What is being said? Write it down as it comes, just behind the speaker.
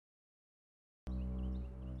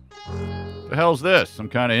The hell's this? Some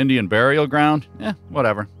kind of Indian burial ground? Eh,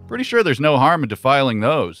 whatever. Pretty sure there's no harm in defiling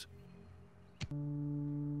those.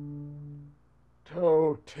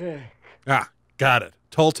 Toltec. Ah, got it.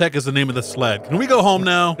 Toltec is the name of the sled. Can we go home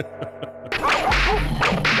now?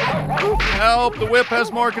 Help! The whip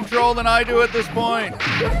has more control than I do at this point.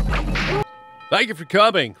 Thank you for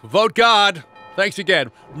coming. Vote God. Thanks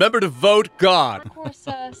again. Remember to vote God. Of course,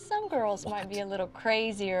 some girls might be a little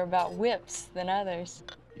crazier about whips than others.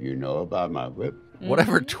 You know about my whip?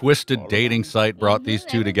 Whatever twisted dating site brought these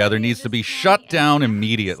two together needs to be shut down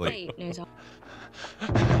immediately.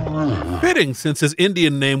 Fitting, since his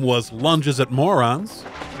Indian name was Lunges at Morons.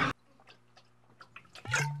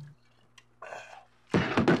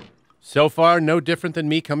 So far, no different than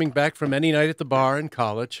me coming back from any night at the bar in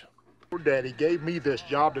college. Your daddy gave me this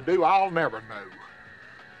job to do. I'll never know.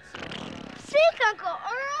 Sick, Uncle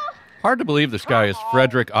Earl. Hard to believe this guy is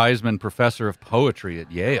Frederick Eisman, professor of poetry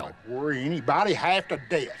at Yale. Don't worry anybody half to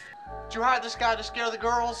death. Did you hire this guy to scare the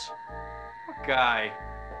girls? What guy?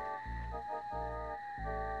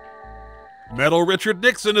 Metal Richard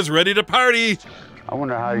Nixon is ready to party. I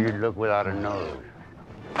wonder how you'd look without a nose.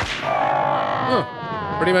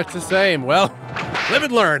 Pretty much the same. Well, live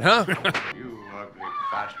and learn, huh? You ugly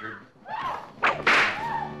bastard.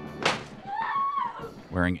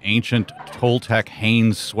 Wearing ancient Toltec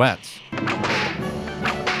Hanes sweats.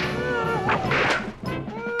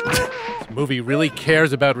 This movie really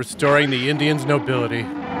cares about restoring the Indians' nobility.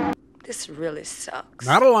 This really sucks.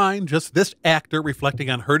 Not a line, just this actor reflecting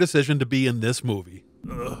on her decision to be in this movie.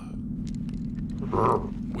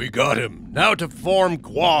 We got him. Now to form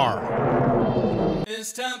Guar.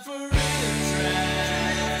 It's time for RiffTrax.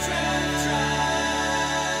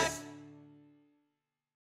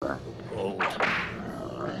 Old.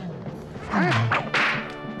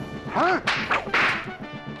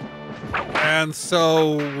 And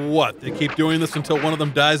so, what? They keep doing this until one of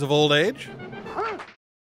them dies of old age?